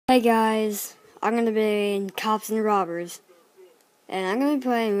Hey guys, I'm gonna be in Cops and Robbers, and I'm gonna be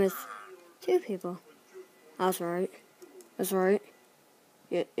playing with 2 people. That's right. That's right.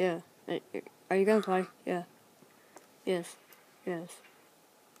 Yeah. Are you gonna play? Yeah. Yes.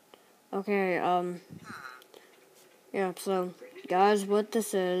 Okay, yeah, so, guys, what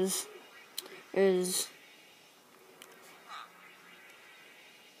this is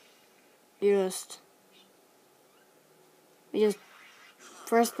just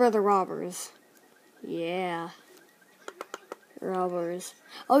first for the robbers. Yeah. Robbers.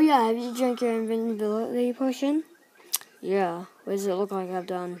 Oh yeah, have you drank your invisibility potion? Yeah. What does it look like I've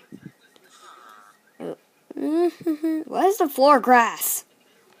done? What is the floor grass?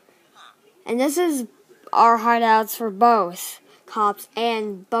 And this is our hideouts for both cops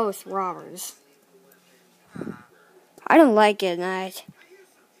and both robbers. I don't like it at night.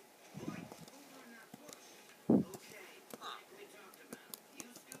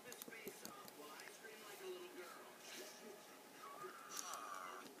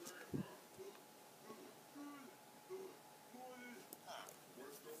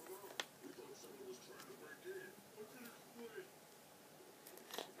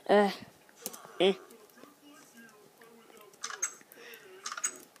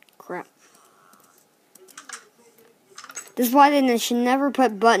 Crap. This is why they should never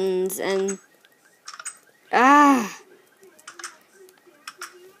put buttons and...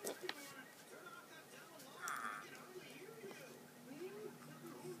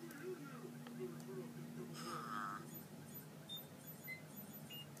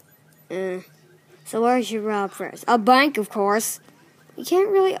 So where should you rob first? A bank, of course. You can't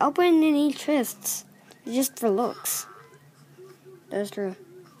really open any chests. Just for looks. That's true.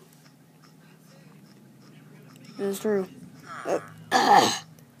 That's true.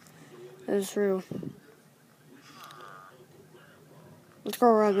 That's true. Let's go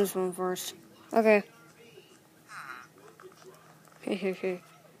rob this one first. Okay. Hey.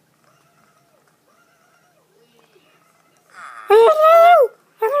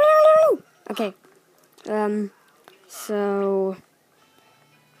 Okay. So...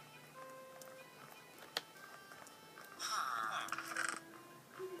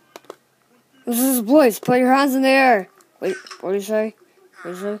 This is Blitz. Put your hands in the air. Wait, what did you say?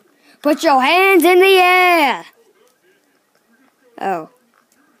 Put your hands in the air! Oh.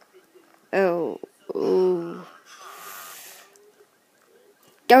 Ooh.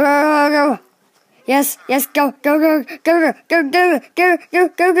 Go. Yes, go.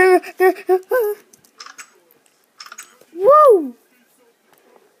 Woo!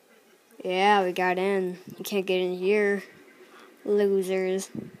 Yeah, we got in. You can't get in here. Losers.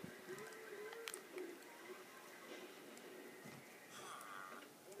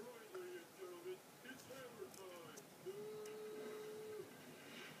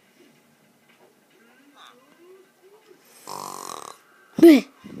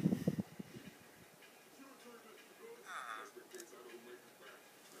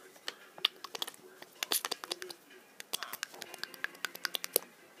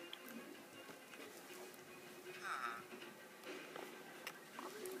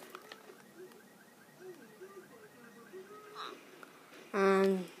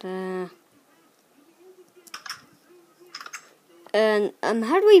 And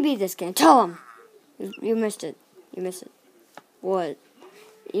how do we beat this game? Tell them. You missed it. What?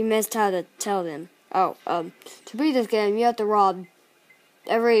 You missed how to tell them. Oh, to beat this game, you have to rob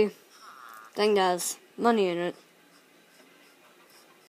everything that has money in it.